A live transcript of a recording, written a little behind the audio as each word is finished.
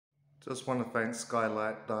Just want to thank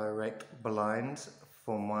Skylight Direct Blinds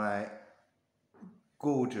for my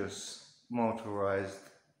gorgeous motorized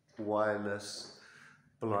wireless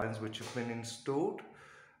blinds which have been installed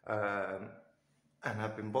and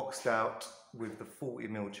have been boxed out with the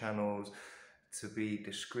 40mm channels to be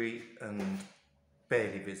discreet and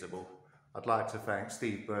barely visible. I'd like to thank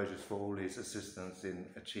Steve Burgess for all his assistance in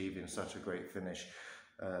achieving such a great finish.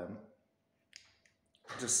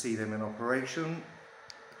 Just see them in operation.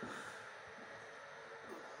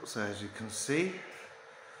 So as you can see,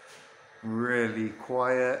 really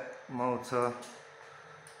quiet motor,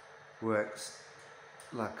 works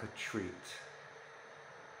like a treat.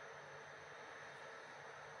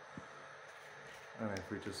 And if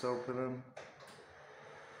we just open them,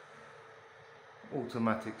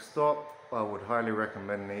 automatic stop. I would highly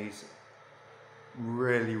recommend these.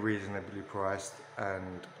 Really reasonably priced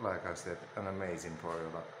and, like I said, an amazing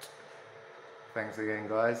product. Thanks again,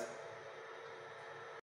 guys.